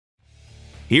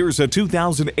Here's a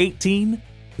 2018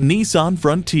 Nissan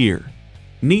Frontier.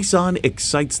 Nissan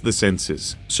excites the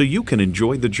senses so you can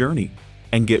enjoy the journey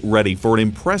and get ready for an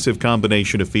impressive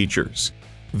combination of features.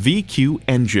 VQ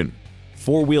engine,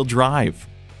 4-wheel drive,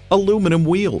 aluminum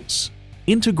wheels,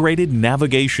 integrated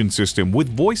navigation system with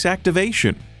voice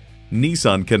activation,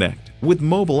 Nissan Connect with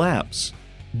mobile apps,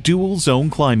 dual zone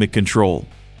climate control,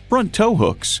 front tow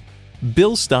hooks,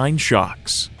 Bilstein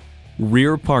shocks,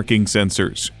 rear parking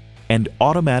sensors, and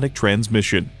automatic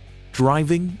transmission.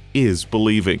 Driving is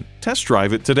believing. Test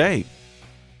drive it today.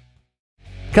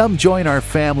 Come join our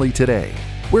family today.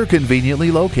 We're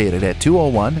conveniently located at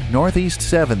 201 Northeast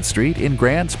 7th Street in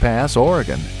Grants Pass,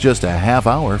 Oregon, just a half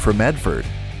hour from Medford.